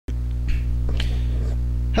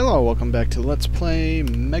Hello, welcome back to Let's Play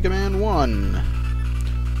Megaman 1,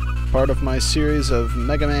 part of my series of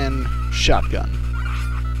Megaman Shotgun.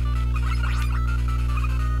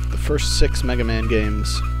 The first 6 Megaman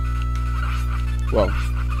games, well,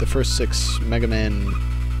 the first 6 Megaman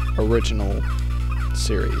original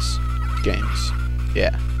series games.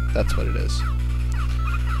 Yeah, that's what it is.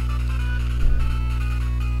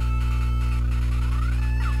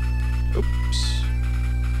 Oops.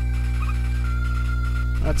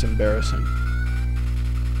 That's embarrassing.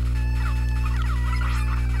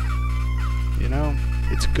 You know,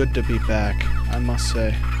 it's good to be back, I must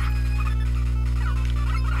say.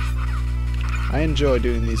 I enjoy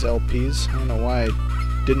doing these LPs. I don't know why I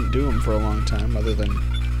didn't do them for a long time, other than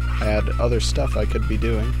I had other stuff I could be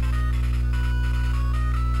doing.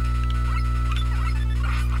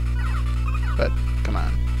 But, come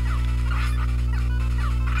on.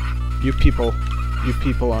 You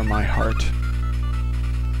people are my heart.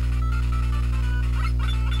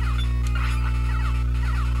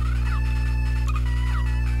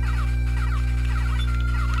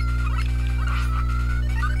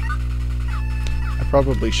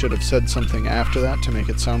 Probably should have said something after that to make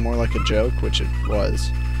it sound more like a joke, which it was,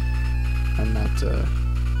 and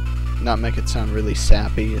not make it sound really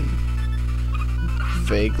sappy and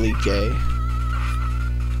vaguely gay.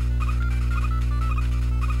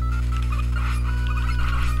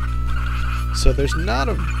 So there's not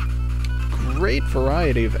a great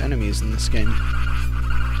variety of enemies in this game,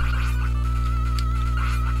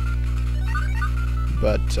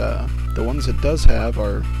 but the ones it does have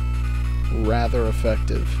are rather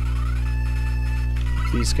effective.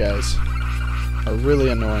 These guys are really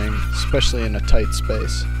annoying, especially in a tight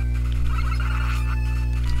space.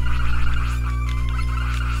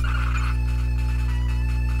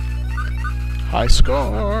 High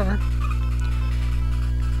score!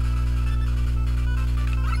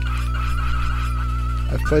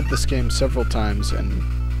 I've played this game several times, and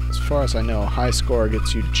as far as I know, high score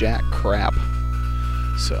gets you jack crap.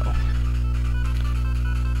 So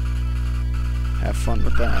have fun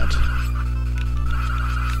with that.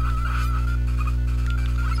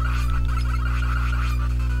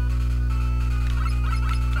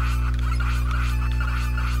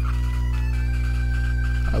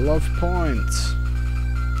 I love points.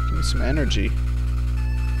 Give me some energy.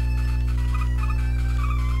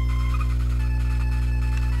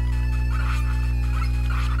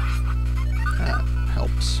 That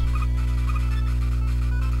helps.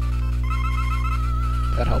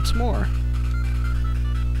 That helps more.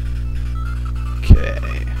 Okay,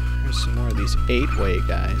 here's some more of these 8-way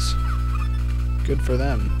guys. Good for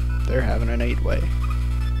them. They're having an 8-way.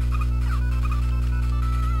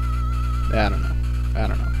 I don't know. I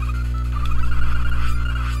don't know.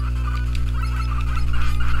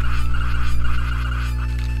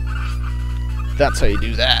 That's how you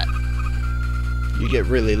do that. You get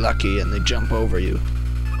really lucky and they jump over you.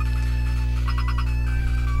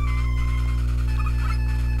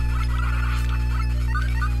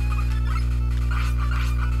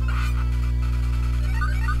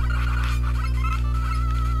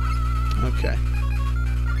 Okay.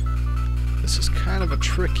 This is kind of a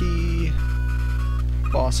tricky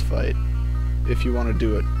boss fight if you want to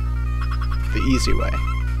do it the easy way.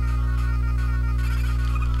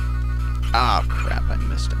 Ah, crap, I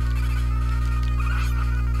missed him.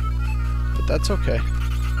 But that's okay,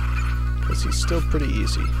 because he's still pretty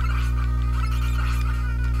easy.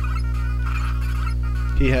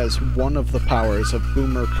 He has one of the powers of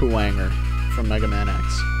Boomer Kuwanger from Mega Man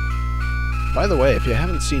X. By the way, if you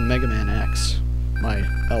haven't seen Mega Man X, my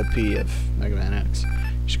LP of Mega Man X,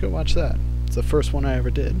 you should go watch that. It's the first one I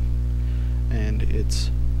ever did, and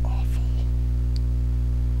it's awful.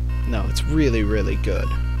 No, it's really, really good.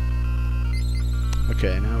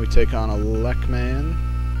 Okay, now we take on Elecman,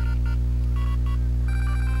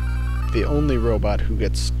 the only robot who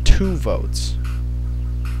gets 2 votes.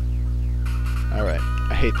 Alright,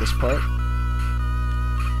 I hate this part,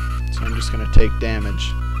 so I'm just going to take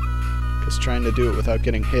damage. Because trying to do it without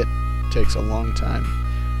getting hit takes a long time,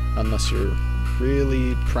 unless you're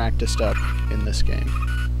really practiced up in this game,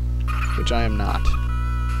 which I am not.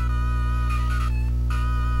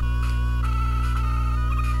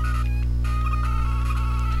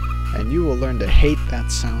 And you will learn to hate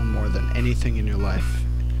that sound more than anything in your life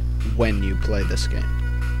when you play this game.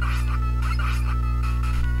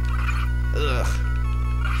 Ugh.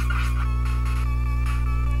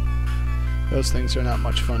 Those things are not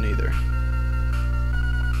much fun either.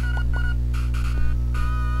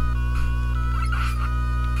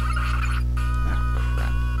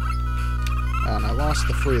 Oh, and I lost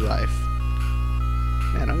the free life.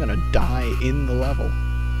 Man, I'm gonna die in the level.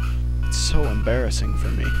 It's so embarrassing for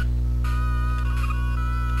me.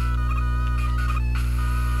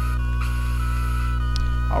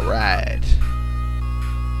 Alright.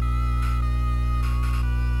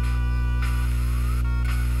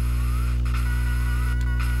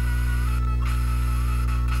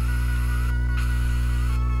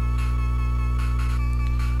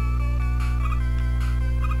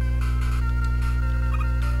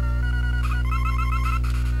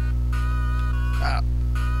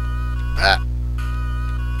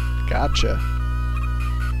 Gotcha.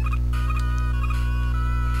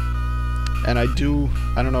 And I don't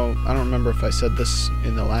remember if I said this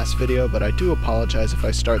in the last video, but I do apologize if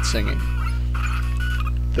I start singing.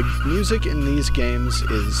 The music in these games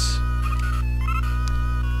is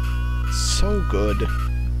so good.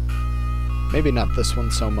 Maybe not this one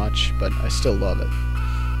so much, but I still love it.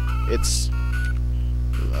 It's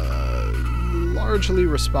largely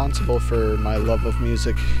responsible for my love of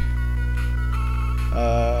music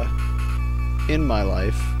in my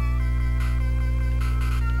life.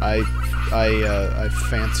 I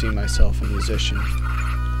fancy myself a musician.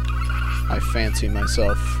 I fancy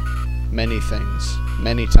myself many things,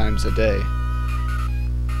 many times a day.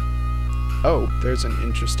 Oh, there's an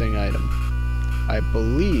interesting item. I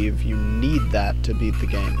believe you need that to beat the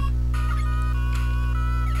game.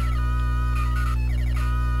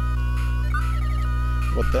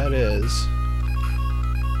 What that is,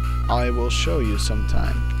 I will show you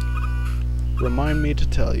sometime. Remind me to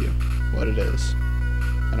tell you what it is,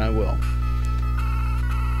 and I will.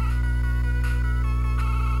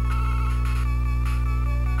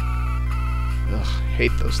 Ugh,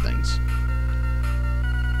 hate those things.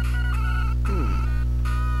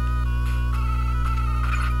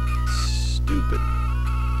 Stupid.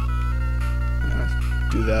 I'm gonna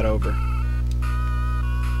do that over.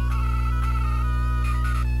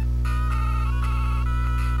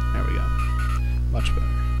 There we go. Much better.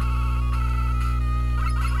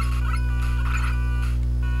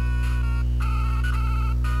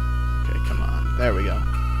 Okay, come on. There we go.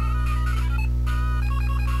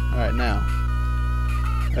 Alright, now.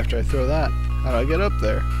 After I throw that, how do I get up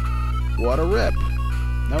there? What a rip.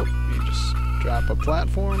 Nope, you just drop a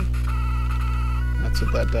platform. That's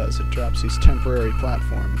what that does. It drops these temporary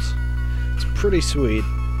platforms. It's pretty sweet,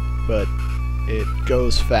 but it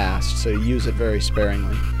goes fast, so use it very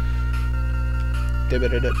sparingly.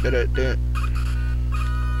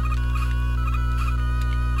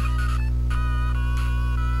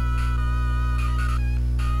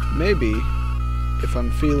 Maybe, if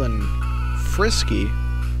I'm feeling frisky...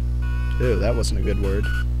 Ew, that wasn't a good word.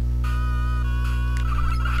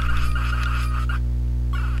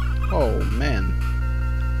 Oh, man.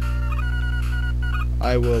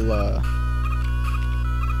 I will,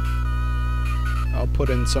 I'll put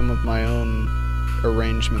in some of my own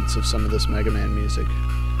arrangements of some of this Megaman music.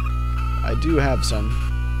 I do have some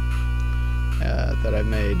that I've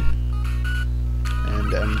made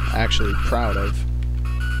and am actually proud of.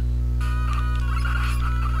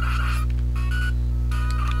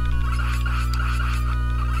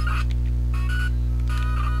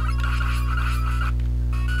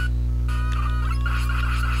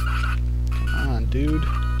 Come on, dude.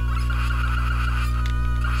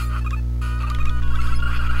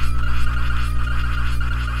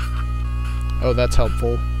 Oh, that's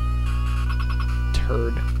helpful.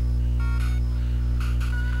 Turd.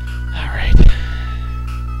 Alright.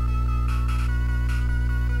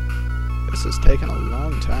 This has taken a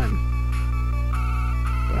long time.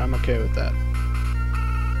 But I'm okay with that.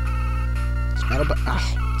 It's not about...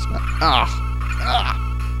 It's not...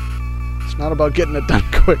 It's not about getting it done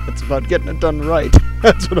quick. It's about getting it done right.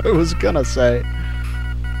 That's what I was gonna say.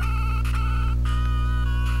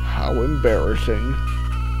 How embarrassing.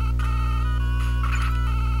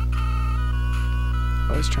 I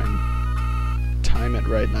always try and time it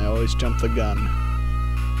right, and I always jump the gun.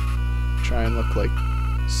 Try and look like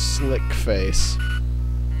slick face.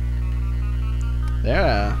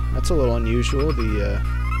 Yeah, that's a little unusual, the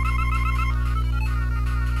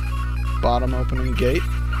bottom opening gate.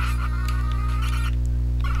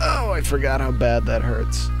 Oh, I forgot how bad that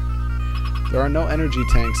hurts. There are no energy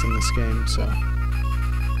tanks in this game, so...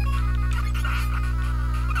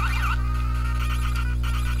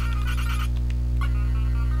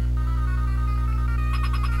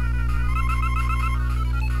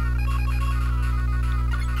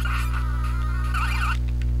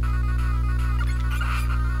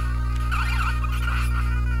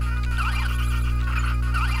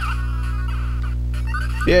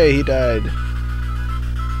 Yay, he died.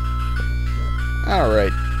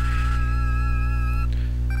 Alright.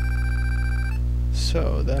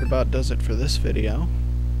 So, that about does it for this video.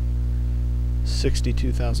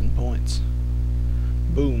 62,000 points.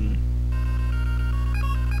 Boom.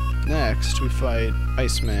 Next, we fight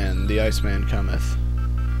Iceman. The Iceman cometh.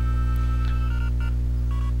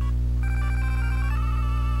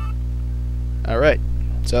 Alright,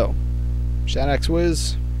 so, Shadax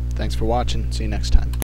Wiz, thanks for watching. See you next time.